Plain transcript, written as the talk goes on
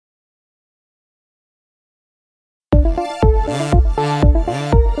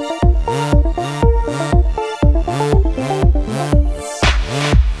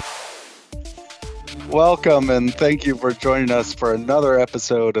Welcome and thank you for joining us for another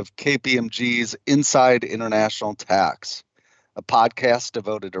episode of KPMG's Inside International Tax, a podcast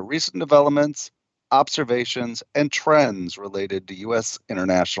devoted to recent developments, observations, and trends related to U.S.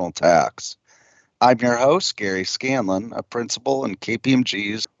 international tax. I'm your host, Gary Scanlon, a principal in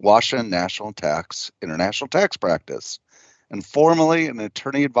KPMG's Washington National Tax International Tax Practice, and formerly an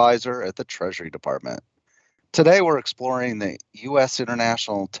attorney advisor at the Treasury Department. Today, we're exploring the U.S.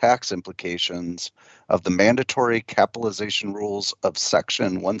 international tax implications of the mandatory capitalization rules of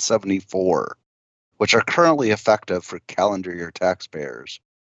Section 174, which are currently effective for calendar year taxpayers,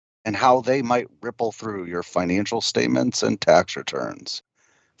 and how they might ripple through your financial statements and tax returns.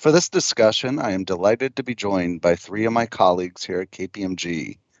 For this discussion, I am delighted to be joined by three of my colleagues here at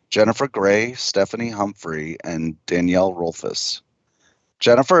KPMG, Jennifer Gray, Stephanie Humphrey, and Danielle Rolfes.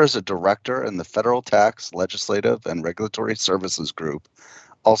 Jennifer is a director in the Federal Tax, Legislative, and Regulatory Services Group,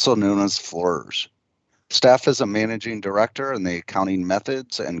 also known as FLORS. Steph is a managing director in the Accounting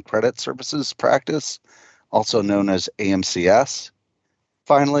Methods and Credit Services Practice, also known as AMCS.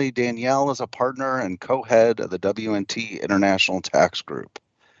 Finally, Danielle is a partner and co-head of the W&T International Tax Group.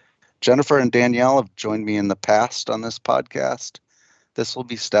 Jennifer and Danielle have joined me in the past on this podcast. This will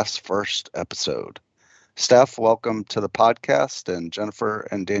be Steph's first episode. Steph, welcome to the podcast, and Jennifer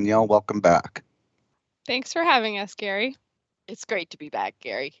and Danielle, welcome back. Thanks for having us, Gary. It's great to be back,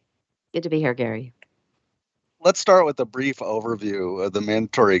 Gary. Good to be here, Gary. Let's start with a brief overview of the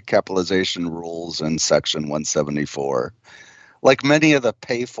mandatory capitalization rules in Section 174. Like many of the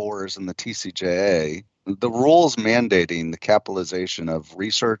pay-fors in the TCJA, the rules mandating the capitalization of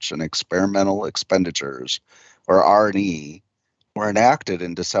research and experimental expenditures, or R&E, were enacted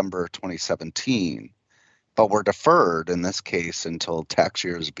in December 2017, but were deferred in this case until tax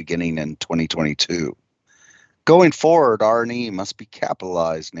years beginning in 2022. Going forward, R&E must be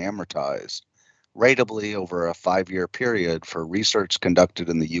capitalized and amortized ratably over a 5-year period for research conducted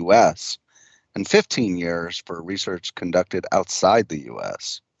in the U.S. and 15 years for research conducted outside the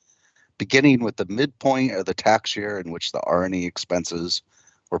U.S., beginning with the midpoint of the tax year in which the R&E expenses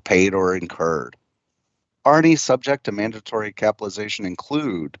were paid or incurred. R&E subject to mandatory capitalization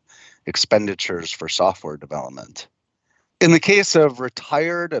include expenditures for software development. In the case of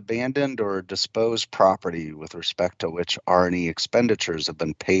retired, abandoned, or disposed property with respect to which R&E expenditures have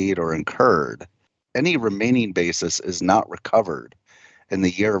been paid or incurred, any remaining basis is not recovered in the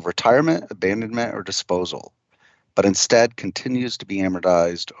year of retirement, abandonment, or disposal, but instead continues to be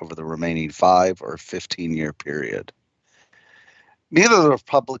amortized over the remaining 5 or 15-year period. Neither the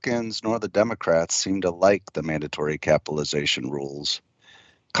Republicans nor the Democrats seem to like the mandatory capitalization rules.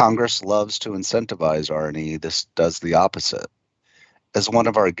 Congress loves to incentivize R&E. This does the opposite. As one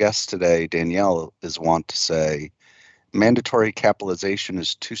of our guests today, Danielle, is wont to say, mandatory capitalization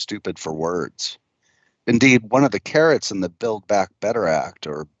is too stupid for words. Indeed, one of the carrots in the Build Back Better Act,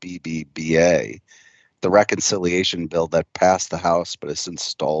 or BBBA, the reconciliation bill that passed the House but is since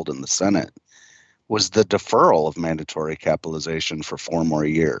stalled in the Senate, was the deferral of mandatory capitalization for 4 more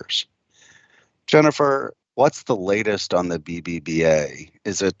years. Jennifer, what's the latest on the BBBA?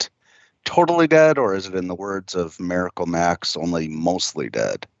 Is it totally dead, or is it, in the words of Miracle Max, only mostly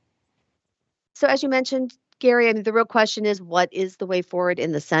dead? So as you mentioned, Gary, I mean, the real question is, what is the way forward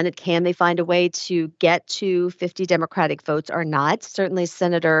in the Senate? Can they find a way to get to 50 Democratic votes or not? Certainly,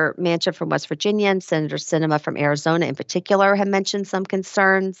 Senator Manchin from West Virginia and Senator Sinema from Arizona in particular have mentioned some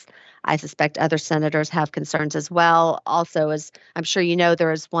concerns. I suspect other senators have concerns as well. Also, as I'm sure you know,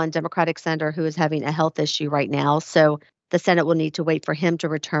 there is one Democratic senator who is having a health issue right now. So the Senate will need to wait for him to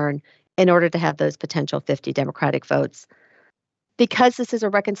return in order to have those potential 50 Democratic votes. Because this is a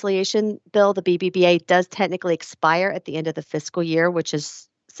reconciliation bill, the BBBA does technically expire at the end of the fiscal year, which is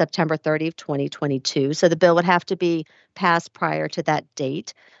September 30th, 2022. So the bill would have to be passed prior to that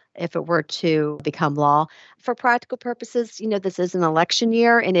date if it were to become law. For practical purposes, this is an election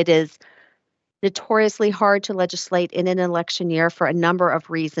year, and it is notoriously hard to legislate in an election year for a number of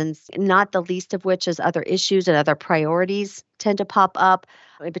reasons, not the least of which is other issues and other priorities tend to pop up.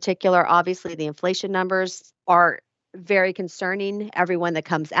 In particular, obviously, the inflation numbers are very concerning. Everyone that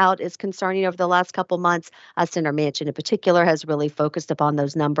comes out is concerning over the last couple months. Senator Manchin in particular has really focused upon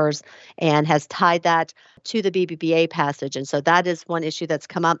those numbers and has tied that to the BBBA passage. And so that is one issue that's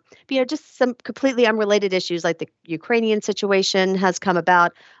come up. But, just some completely unrelated issues like the Ukrainian situation has come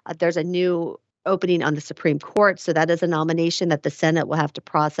about. There's a new opening on the Supreme Court. So that is a nomination that the Senate will have to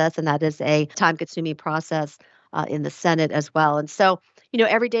process. And that is a time-consuming process in the Senate as well. And so,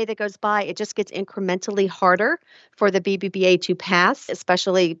 every day that goes by, it just gets incrementally harder for the BBBA to pass,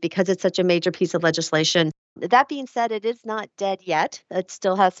 especially because it's such a major piece of legislation. That being said, it is not dead yet. It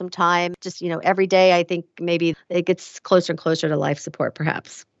still has some time. Just, every day I think maybe it gets closer and closer to life support,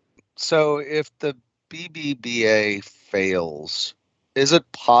 perhaps. So if the BBBA fails, is it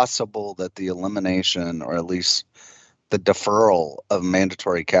possible that the elimination or at least the deferral of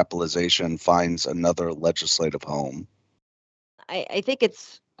mandatory capitalization finds another legislative home? I think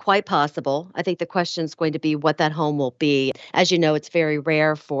it's quite possible. I think the question is going to be what that home will be. As you know, it's very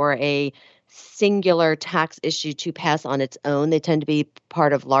rare for a singular tax issue to pass on its own. They tend to be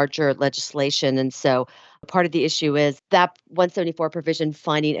part of larger legislation. And so part of the issue is that 174 provision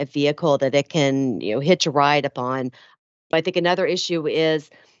finding a vehicle that it can, hitch a ride upon. I think another issue is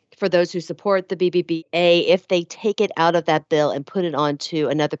for those who support the BBBA, if they take it out of that bill and put it onto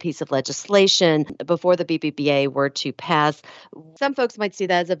another piece of legislation before the BBBA were to pass, some folks might see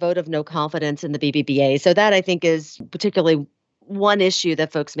that as a vote of no confidence in the BBBA. So that I think is particularly one issue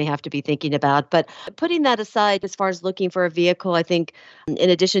that folks may have to be thinking about. But putting that aside, as far as looking for a vehicle, I think in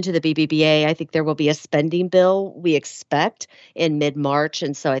addition to the BBBA, I think there will be a spending bill we expect in mid-March.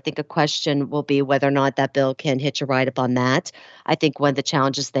 And so I think a question will be whether or not that bill can hitch a ride upon that. I think one of the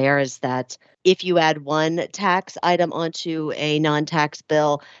challenges there is that if you add one tax item onto a non-tax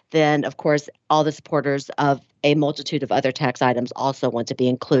bill, then of course all the supporters of a multitude of other tax items also want to be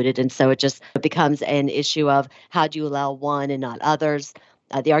included. And so it just becomes an issue of how do you allow one and not others?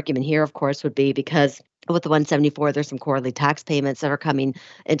 The argument here, of course, would be because with the 174, there's some quarterly tax payments that are coming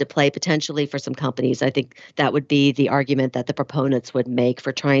into play potentially for some companies. I think that would be the argument that the proponents would make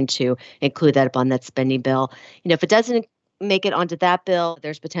for trying to include that upon that spending bill. If it doesn't make it onto that bill,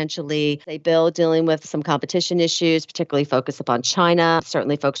 there's potentially a bill dealing with some competition issues, particularly focused upon China.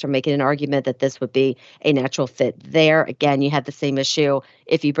 Certainly folks are making an argument that this would be a natural fit there. Again, you have the same issue.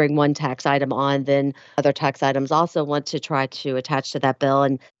 If you bring one tax item on, then other tax items also want to try to attach to that bill.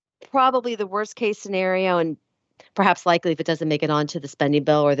 And probably the worst case scenario, and perhaps likely if it doesn't make it onto the spending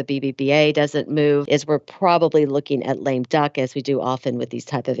bill or the BBBA doesn't move, is we're probably looking at lame duck as we do often with these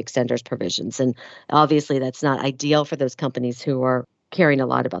type of extenders provisions. And obviously that's not ideal for those companies who are caring a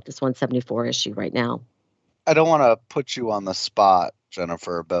lot about this 174 issue right now. I don't want to put you on the spot,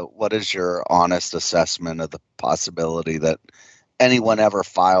 Jennifer, but what is your honest assessment of the possibility that anyone ever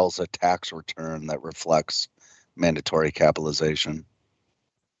files a tax return that reflects mandatory capitalization?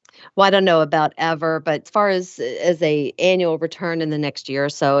 Well, I don't know about ever, but as far as a annual return in the next year or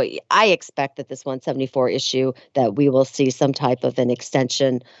so, I expect that this 174 issue that we will see some type of an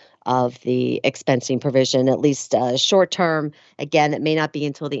extension of the expensing provision, at least short term. Again, it may not be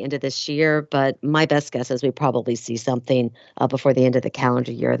until the end of this year, but my best guess is we probably see something before the end of the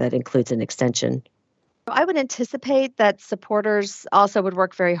calendar year that includes an extension. I would anticipate that supporters also would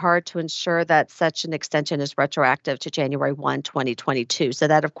work very hard to ensure that such an extension is retroactive to January 1, 2022. So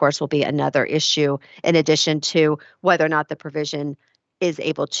that, of course, will be another issue in addition to whether or not the provision is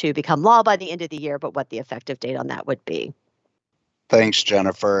able to become law by the end of the year, but what the effective date on that would be. Thanks,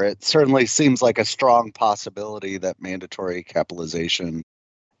 Jennifer. It certainly seems like a strong possibility that mandatory capitalization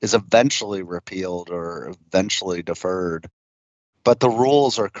is eventually repealed or eventually deferred, but the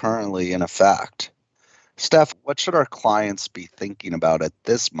rules are currently in effect. Steph, what should our clients be thinking about at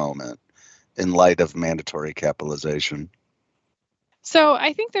this moment in light of mandatory capitalization? So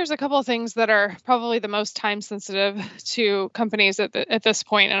I think there's a couple of things that are probably the most time sensitive to companies at this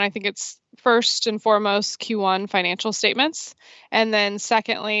point. And I think it's first and foremost Q1 financial statements. And then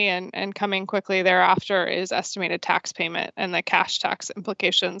secondly, and coming quickly thereafter, is estimated tax payment and the cash tax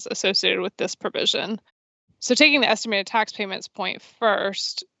implications associated with this provision. So taking the estimated tax payments point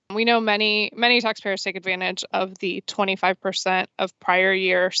first, we know many taxpayers take advantage of the 25% of prior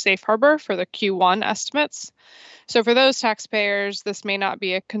year safe harbor for the Q1 estimates. So for those taxpayers, this may not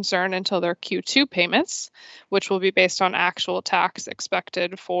be a concern until their Q2 payments, which will be based on actual tax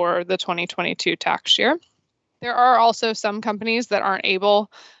expected for the 2022 tax year. There are also some companies that aren't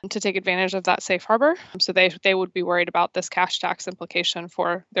able to take advantage of that safe harbor. So they would be worried about this cash tax implication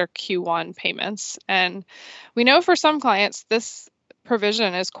for their Q1 payments. And we know for some clients, this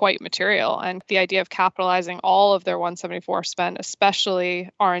provision is quite material, and the idea of capitalizing all of their 174 spend, especially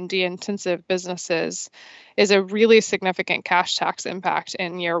R&D intensive businesses, is a really significant cash tax impact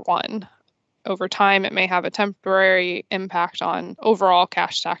in year one. Over time, it may have a temporary impact on overall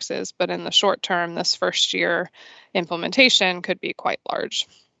cash taxes, but in the short term, this first year implementation could be quite large.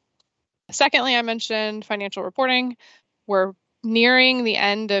 Secondly, I mentioned financial reporting. We're nearing the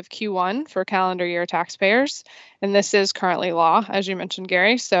end of Q1 for calendar year taxpayers, and this is currently law, as you mentioned,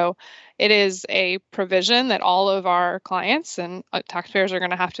 Gary. So it is a provision that all of our clients and taxpayers are going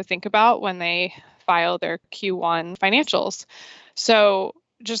to have to think about when they file their Q1 financials. So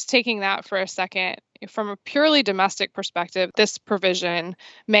just taking that for a second, From a purely domestic perspective, this provision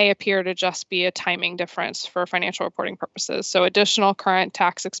may appear to just be a timing difference for financial reporting purposes. So additional current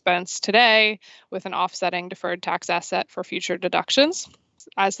tax expense today with an offsetting deferred tax asset for future deductions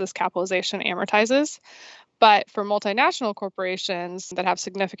as this capitalization amortizes. But for multinational corporations that have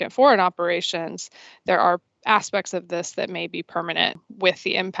significant foreign operations, there are aspects of this that may be permanent with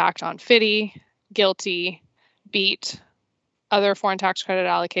the impact on FDII, GILTI, BEAT, other foreign tax credit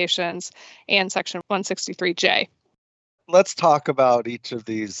allocations, and Section 163J. Let's talk about each of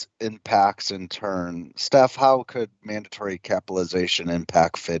these impacts in turn. Steph, how could mandatory capitalization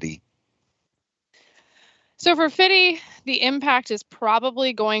impact FDII? So for FDII, the impact is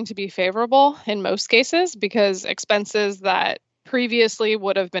probably going to be favorable in most cases because expenses that previously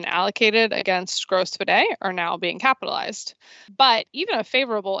would have been allocated against gross FDII are now being capitalized. But even a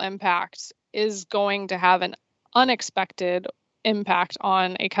favorable impact is going to have an unexpected impact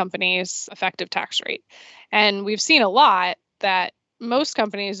on a company's effective tax rate. And we've seen a lot that most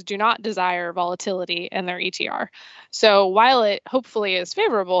companies do not desire volatility in their ETR. So while it hopefully is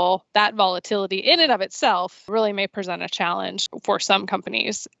favorable, that volatility in and of itself really may present a challenge for some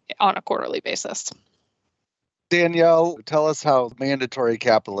companies on a quarterly basis. Danielle, tell us how mandatory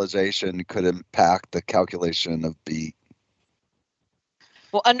capitalization could impact the calculation of BEAT.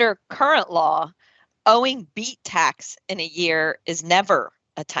 Well, under current law, owing BEAT tax in a year is never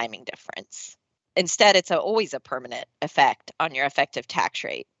a timing difference. Instead, it's always a permanent effect on your effective tax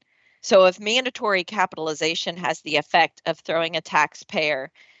rate. So if mandatory capitalization has the effect of throwing a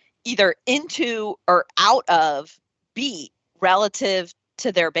taxpayer either into or out of BEAT relative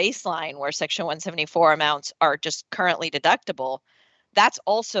to their baseline, where Section 174 amounts are just currently deductible, that's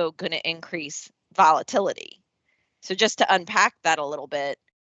also going to increase volatility. So just to unpack that a little bit,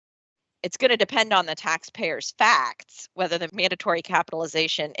 it's going to depend on the taxpayer's facts whether the mandatory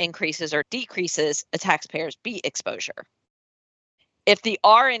capitalization increases or decreases a taxpayer's BEAT exposure. If the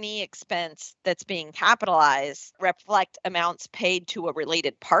R&E expense that's being capitalized reflect amounts paid to a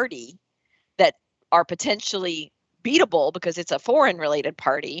related party that are potentially beatable because it's a foreign related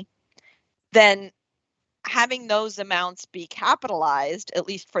party, then having those amounts be capitalized, at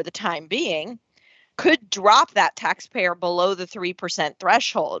least for the time being, could drop that taxpayer below the 3%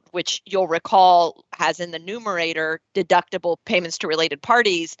 threshold, which you'll recall has in the numerator deductible payments to related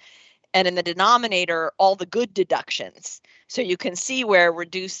parties, and in the denominator all the good deductions. So you can see where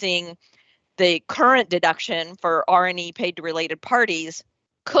reducing the current deduction for R&E paid to related parties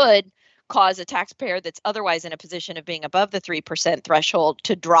could cause a taxpayer that's otherwise in a position of being above the 3% threshold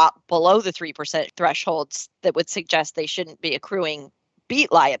to drop below the 3% thresholds that would suggest they shouldn't be accruing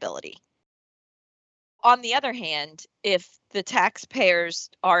BEAT liability. On the other hand, if the taxpayer's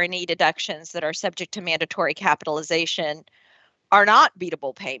R&E deductions that are subject to mandatory capitalization are not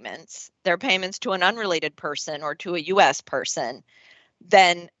beatable payments, they're payments to an unrelated person or to a U.S. person,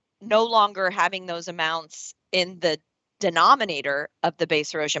 then no longer having those amounts in the denominator of the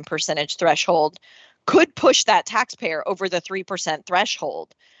base erosion percentage threshold could push that taxpayer over the 3%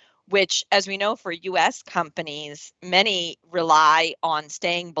 threshold, which, as we know, for U.S. companies, many rely on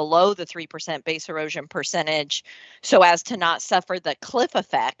staying below the 3% base erosion percentage so as to not suffer the cliff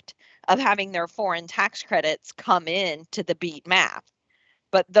effect of having their foreign tax credits come in to the BEAT math.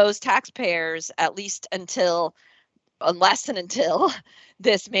 But those taxpayers, at least unless and until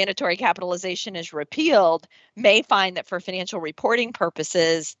this mandatory capitalization is repealed, may find that for financial reporting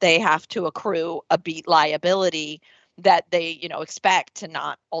purposes, they have to accrue a BEAT liability that they, expect to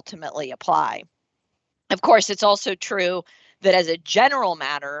not ultimately apply. Of course, it's also true that as a general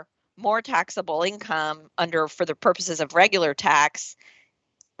matter, more taxable income for the purposes of regular tax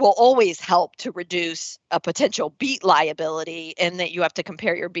will always help to reduce a potential BEAT liability, in that you have to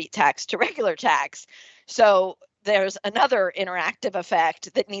compare your BEAT tax to regular tax. So there's another interactive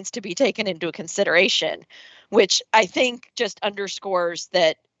effect that needs to be taken into consideration, which I think just underscores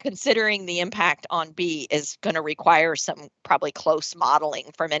that considering the impact on BEAT is going to require some probably close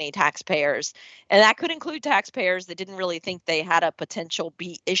modeling for many taxpayers. And that could include taxpayers that didn't really think they had a potential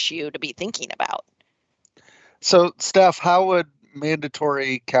BEAT issue to be thinking about. So, Steph, how would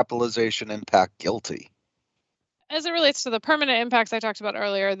mandatory capitalization impact GILTI? As it relates to the permanent impacts I talked about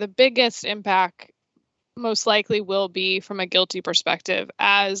earlier, the biggest impact most likely will be from a GILTI perspective,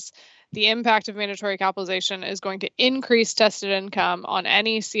 as the impact of mandatory capitalization is going to increase tested income on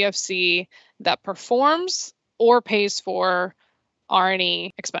any CFC that performs or pays for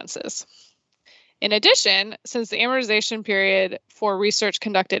R&E expenses. In addition, since the amortization period for research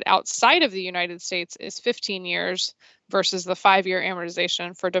conducted outside of the United States is 15 years, versus the 5-year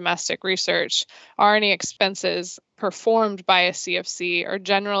amortization for domestic research, R&E expenses performed by a CFC are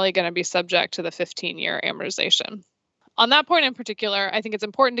generally going to be subject to the 15-year amortization. On that point in particular, I think it's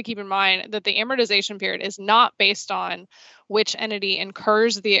important to keep in mind that the amortization period is not based on which entity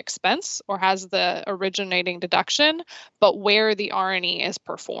incurs the expense or has the originating deduction, but where the R&E is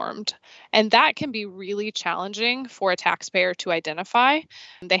performed. And that can be really challenging for a taxpayer to identify.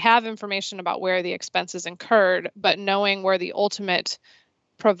 They have information about where the expense is incurred, but knowing where the ultimate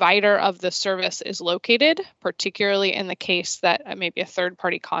provider of the service is located, particularly in the case that maybe a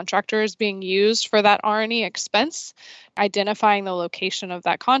third-party contractor is being used for that R&E expense. Identifying the location of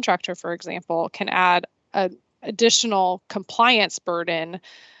that contractor, for example, can add an additional compliance burden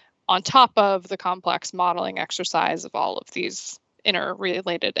on top of the complex modeling exercise of all of these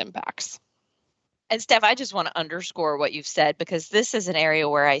interrelated impacts. And Steph, I just want to underscore what you've said, because this is an area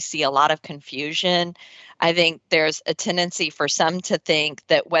where I see a lot of confusion. I think there's a tendency for some to think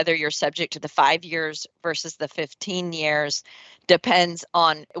that whether you're subject to the 5 years versus the 15 years depends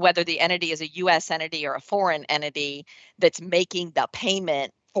on whether the entity is a U.S. entity or a foreign entity that's making the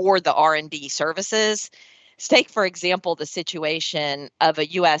payment for the R&D services. Take, for example, the situation of a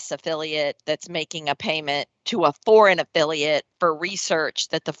U.S. affiliate that's making a payment to a foreign affiliate for research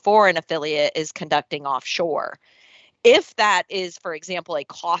that the foreign affiliate is conducting offshore. If that is, for example, a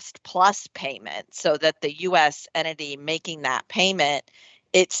cost plus payment, so that the U.S. entity making that payment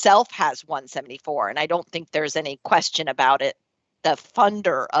itself has 174, and I don't think there's any question about it, the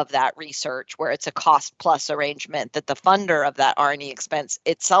funder of that research, where it's a cost plus arrangement, that the funder of that R&E expense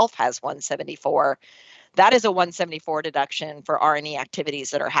itself has 174, that is a 174 deduction for R&E activities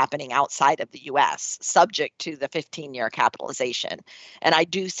that are happening outside of the U.S., subject to the 15-year capitalization. And I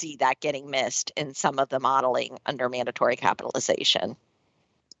do see that getting missed in some of the modeling under mandatory capitalization.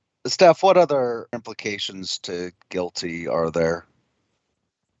 Steph, what other implications to GILTI are there?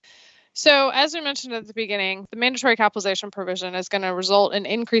 So as we mentioned at the beginning, the mandatory capitalization provision is going to result in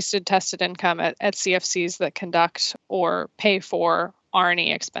increased tested income at CFCs that conduct or pay for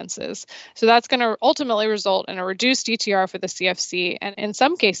R&E expenses. So that's going to ultimately result in a reduced ETR for the CFC, and in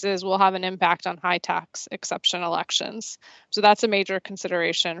some cases will have an impact on high tax exception elections. So that's a major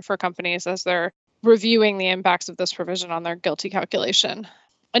consideration for companies as they're reviewing the impacts of this provision on their GILTI calculation.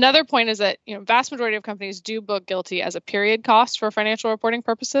 Another point is that vast majority of companies do book GILTI as a period cost for financial reporting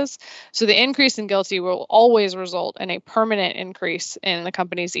purposes. So the increase in GILTI will always result in a permanent increase in the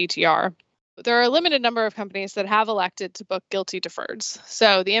company's ETR. There are a limited number of companies that have elected to book GILTI deferreds.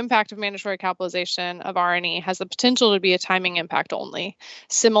 So the impact of mandatory capitalization of R&E has the potential to be a timing impact only,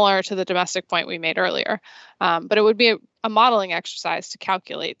 similar to the domestic point we made earlier. But it would be a modeling exercise to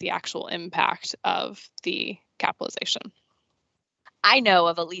calculate the actual impact of the capitalization. I know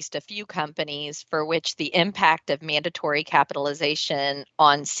of at least a few companies for which the impact of mandatory capitalization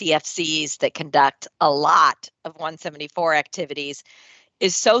on CFCs that conduct a lot of 174 activities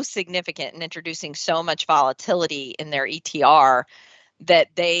is so significant and introducing so much volatility in their ETR that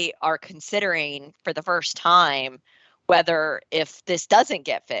they are considering for the first time whether, if this doesn't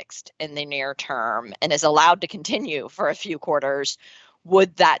get fixed in the near term and is allowed to continue for a few quarters,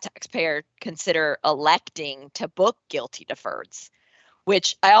 would that taxpayer consider electing to book GILTI deferreds?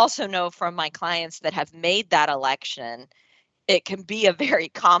 Which I also know from my clients that have made that election, it can be a very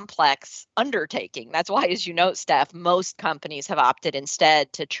complex undertaking. That's why, as you note, Steph, most companies have opted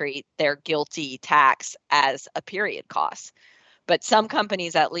instead to treat their GILTI tax as a period cost. But some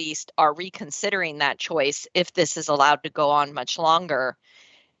companies at least are reconsidering that choice if this is allowed to go on much longer.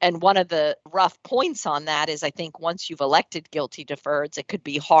 And one of the rough points on that is, I think once you've elected GILTI deferreds, it could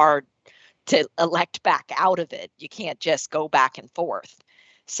be hard to elect back out of it. You can't just go back and forth.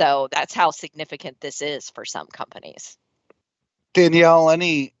 So that's how significant this is for some companies. Danielle,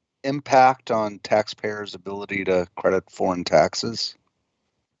 any impact on taxpayers' ability to credit foreign taxes?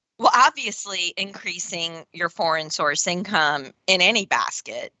 Well, obviously, increasing your foreign source income in any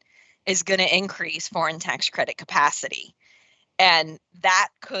basket is going to increase foreign tax credit capacity. And that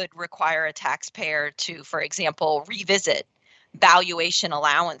could require a taxpayer to, for example, revisit valuation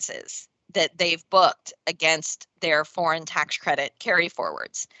allowances that they've booked against their foreign tax credit carry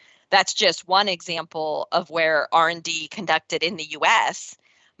forwards. That's just one example of where R&D conducted in the U.S.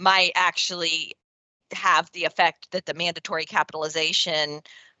 might actually have the effect that the mandatory capitalization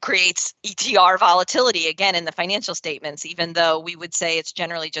creates ETR volatility again in the financial statements, even though we would say it's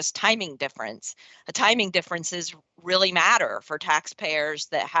generally just timing difference. The timing differences really matter for taxpayers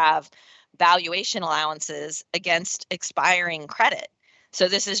that have valuation allowances against expiring credit. So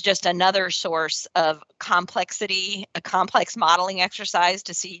this is just another source of complexity, a complex modeling exercise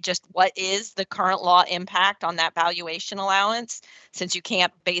to see just what is the current law impact on that valuation allowance, since you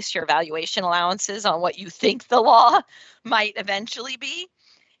can't base your valuation allowances on what you think the law might eventually be.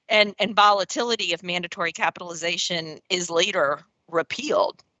 And volatility of mandatory capitalization is later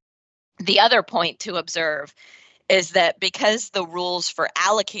repealed. The other point to observe is that because the rules for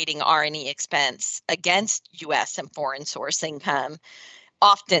allocating R&E expense against U.S. and foreign source income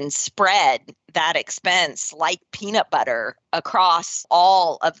often spread that expense like peanut butter across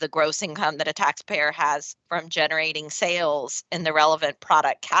all of the gross income that a taxpayer has from generating sales in the relevant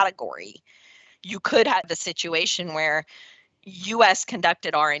product category, you could have the situation where U.S.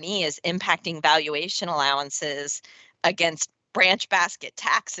 conducted R&E is impacting valuation allowances against branch basket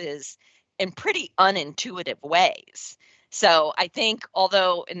taxes in pretty unintuitive ways. So I think,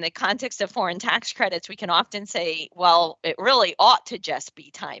 although in the context of foreign tax credits, we can often say, well, it really ought to just be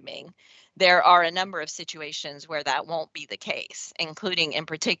timing. There are a number of situations where that won't be the case, including in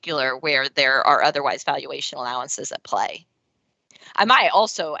particular where there are otherwise valuation allowances at play. I might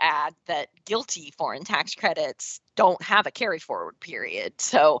also add that GILTI foreign tax credits don't have a carry forward period.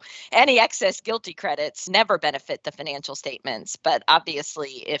 So any excess GILTI credits never benefit the financial statements. But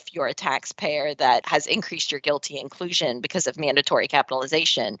obviously, if you're a taxpayer that has increased your GILTI inclusion because of mandatory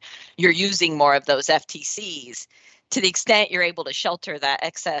capitalization, you're using more of those FTCs. To the extent you're able to shelter that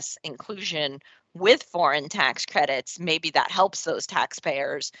excess inclusion with foreign tax credits, maybe that helps those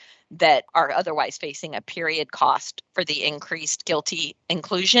taxpayers that are otherwise facing a period cost for the increased GILTI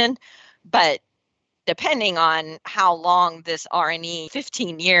inclusion. But depending on how long this R&E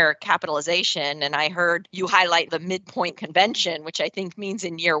 15-year capitalization, and I heard you highlight the midpoint convention, which I think means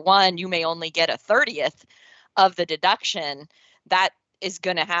in year one, you may only get a 30th of the deduction, that is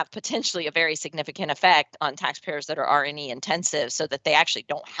going to have potentially a very significant effect on taxpayers that are R&E intensive, so that they actually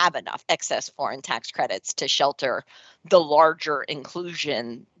don't have enough excess foreign tax credits to shelter the larger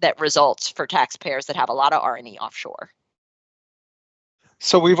inclusion that results for taxpayers that have a lot of R&E offshore.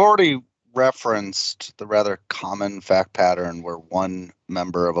 So we've already referenced the rather common fact pattern where one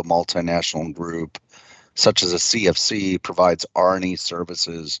member of a multinational group, such as a CFC, provides R&E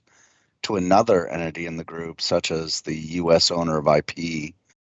services to another entity in the group, such as the U.S. owner of IP.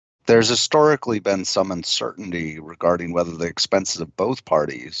 There's historically been some uncertainty regarding whether the expenses of both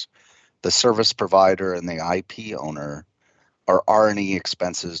parties, the service provider and the IP owner, are R&E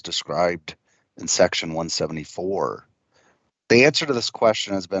expenses described in Section 174. The answer to this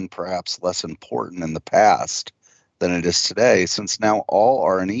question has been perhaps less important in the past than it is today, since now all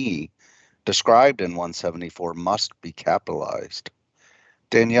R&E described in 174 must be capitalized.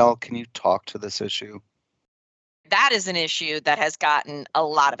 Danielle, can you talk to this issue? That is an issue that has gotten a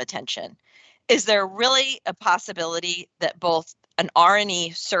lot of attention. Is there really a possibility that both an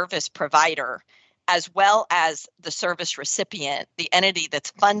R&E service provider, as well as the service recipient, the entity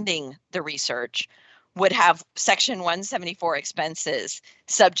that's funding the research, would have Section 174 expenses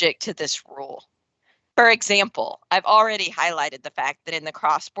subject to this rule? For example, I've already highlighted the fact that in the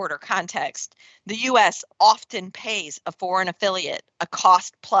cross-border context, the U.S. often pays a foreign affiliate a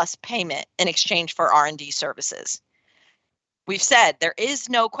cost-plus payment in exchange for R&D services. We've said there is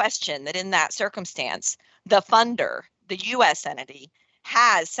no question that in that circumstance, the funder, the U.S. entity,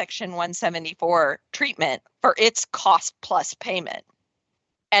 has Section 174 treatment for its cost-plus payment.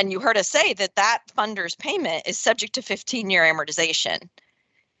 And you heard us say that that funder's payment is subject to 15-year amortization.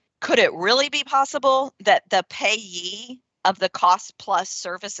 Could it really be possible that the payee of the cost plus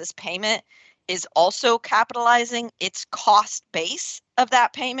services payment is also capitalizing its cost base of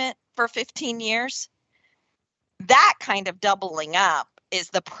that payment for 15 years? That kind of doubling up is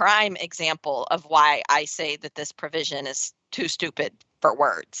the prime example of why I say that this provision is too stupid for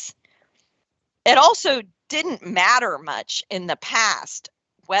words. It also didn't matter much in the past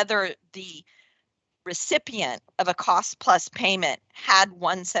whether the recipient of a cost plus payment had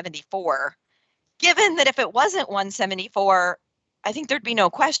 174, given that if it wasn't 174, I think there'd be no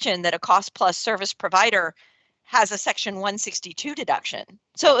question that a cost plus service provider has a Section 162 deduction.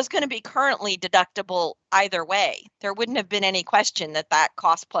 So it was going to be currently deductible either way. There wouldn't have been any question that that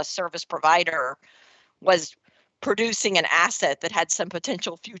cost plus service provider was producing an asset that had some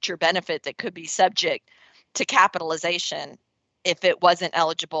potential future benefit that could be subject to capitalization if it wasn't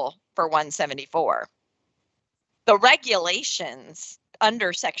eligible for 174. The regulations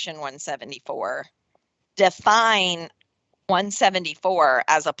under Section 174 define 174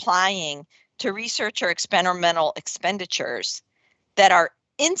 as applying to research or experimental expenditures that are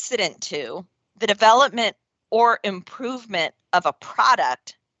incident to the development or improvement of a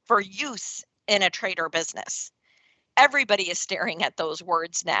product for use in a trade or business. everybody is staring at those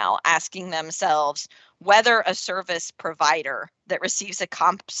words now, asking themselves whether a service provider that receives a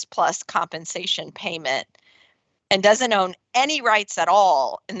comps plus compensation payment and doesn't own any rights at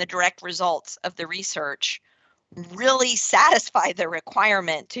all in the direct results of the research really satisfy the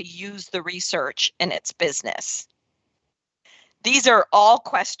requirement to use the research in its business. These are all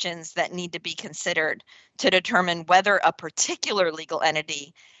questions that need to be considered to determine whether a particular legal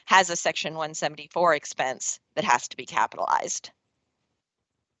entity has a Section 174 expense that has to be capitalized.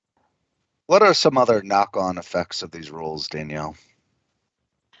 What are some other knock-on effects of these rules, Danielle?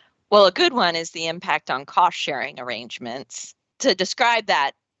 Well, a good one is the impact on cost-sharing arrangements. To describe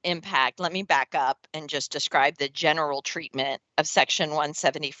that impact, let me back up and just describe the general treatment of Section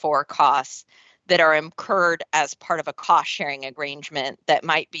 174 costs that are incurred as part of a cost-sharing arrangement that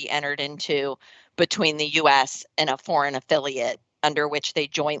might be entered into between the U.S. and a foreign affiliate under which they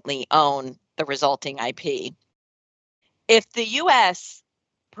jointly own the resulting IP. If the U.S.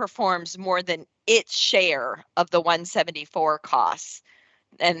 performs more than its share of the 174 costs,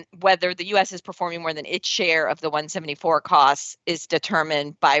 and whether the U.S. is performing more than its share of the 174 costs is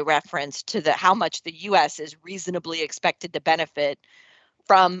determined by reference to how much the U.S. is reasonably expected to benefit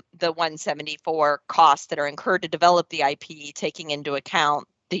from the 174 costs that are incurred to develop the IP, taking into account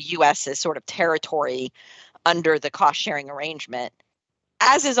the U.S.'s sort of territory under the cost-sharing arrangement.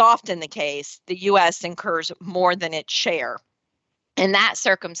 As is often the case, the U.S. incurs more than its share. In that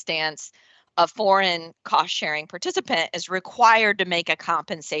circumstance, a foreign cost-sharing participant is required to make a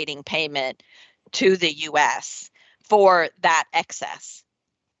compensating payment to the U.S. for that excess.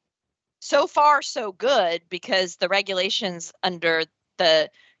 So far, so good, because the regulations under the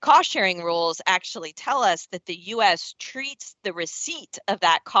cost-sharing rules actually tell us that the U.S. treats the receipt of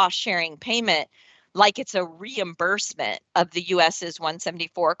that cost-sharing payment like it's a reimbursement of the U.S.'s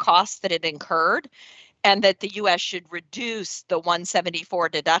 174 costs that it incurred, and that the U.S. should reduce the 174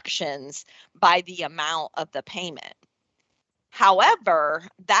 deductions by the amount of the payment. However,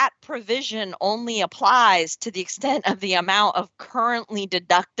 that provision only applies to the extent of the amount of currently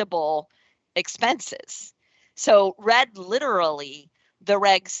deductible expenses. So read literally, the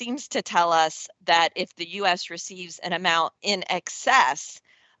reg seems to tell us that if the U.S. receives an amount in excess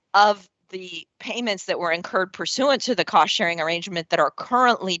of the payments that were incurred pursuant to the cost-sharing arrangement that are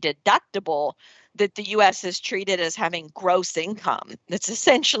currently deductible, that the U.S. is treated as having gross income. That's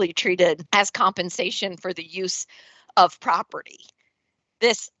essentially treated as compensation for the use of property.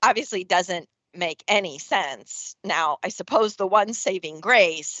 This obviously doesn't make any sense. Now, I suppose the one saving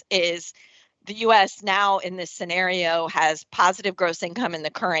grace is the U.S. now in this scenario has positive gross income in the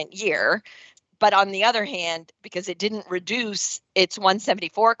current year. But on the other hand, because it didn't reduce its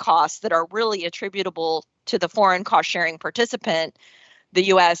 174 costs that are really attributable to the foreign cost-sharing participant, the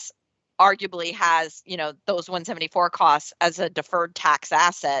U.S. arguably has, those 174 costs as a deferred tax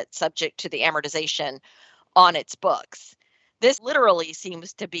asset subject to the amortization on its books. This literally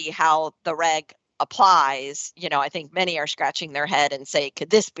seems to be how the reg applies. I think many are scratching their head and say,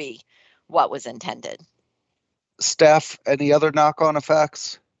 could this be what was intended? Steph, any other knock-on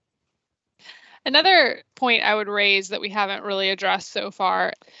effects? Another point I would raise that we haven't really addressed so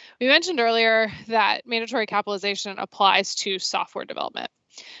far, we mentioned earlier that mandatory capitalization applies to software development.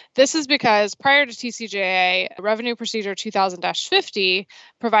 This is because prior to TCJA, Revenue Procedure 2000-50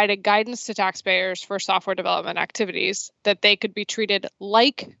 provided guidance to taxpayers for software development activities that they could be treated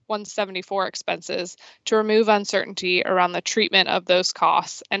like 174 expenses to remove uncertainty around the treatment of those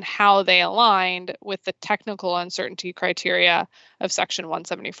costs and how they aligned with the technical uncertainty criteria of Section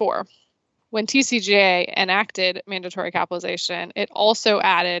 174. When TCJA enacted mandatory capitalization, it also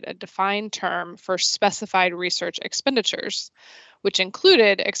added a defined term for specified research expenditures, which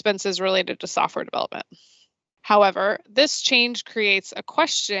included expenses related to software development. However, this change creates a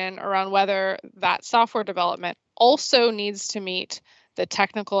question around whether that software development also needs to meet the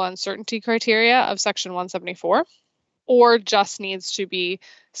technical uncertainty criteria of Section 174, or just needs to be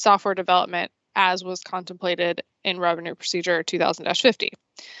software development as was contemplated in Revenue Procedure 2000-50.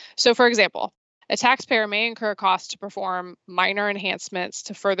 So, for example, a taxpayer may incur costs to perform minor enhancements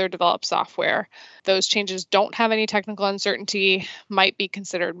to further develop software. Those changes don't have any technical uncertainty, might be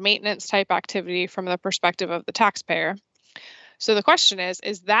considered maintenance type activity from the perspective of the taxpayer. So the question is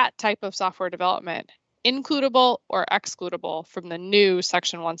that type of software development includable or excludable from the new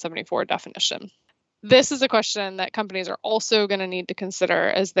Section 174 definition? This is a question that companies are also going to need to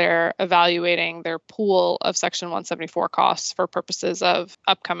consider as they're evaluating their pool of Section 174 costs for purposes of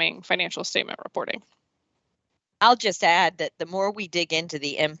upcoming financial statement reporting. I'll just add that the more we dig into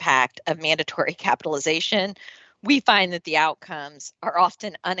the impact of mandatory capitalization, we find that the outcomes are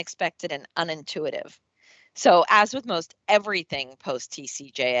often unexpected and unintuitive. So, as with most everything post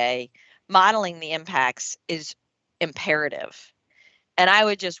TCJA, modeling the impacts is imperative. And I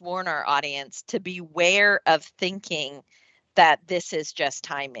would just warn our audience to beware of thinking that this is just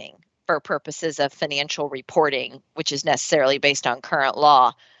timing for purposes of financial reporting, which is necessarily based on current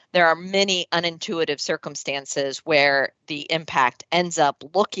law. There are many unintuitive circumstances where the impact ends up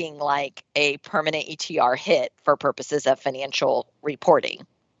looking like a permanent ETR hit for purposes of financial reporting.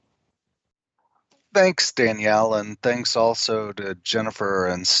 Thanks, Danielle, and thanks also to Jennifer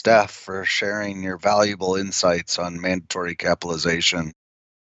and Steph for sharing your valuable insights on mandatory capitalization.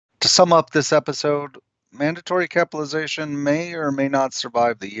 To sum up this episode, mandatory capitalization may or may not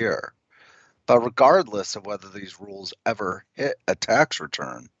survive the year. But regardless of whether these rules ever hit a tax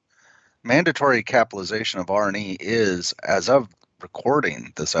return, mandatory capitalization of R&E is, as of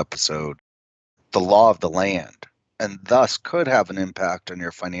recording this episode, the law of the land, and thus could have an impact on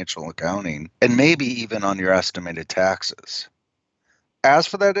your financial accounting and maybe even on your estimated taxes. As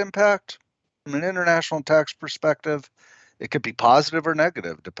for that impact, from an international tax perspective, it could be positive or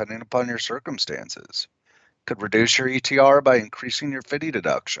negative depending upon your circumstances. It could reduce your ETR by increasing your FDII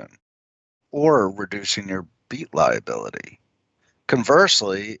deduction or reducing your BEAT liability.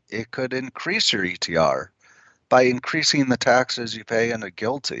 Conversely, it could increase your ETR by increasing the taxes you pay into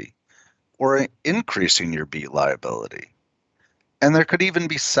GILTI or increasing your BEAT liability. And there could even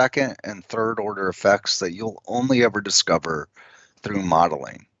be second and third order effects that you'll only ever discover through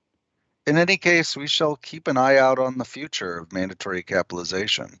modeling. In any case, we shall keep an eye out on the future of mandatory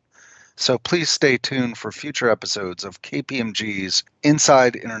capitalization. So please stay tuned for future episodes of KPMG's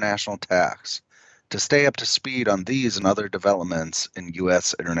Inside International Tax to stay up to speed on these and other developments in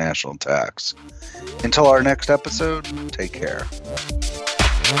U.S. international tax. Until our next episode, take care.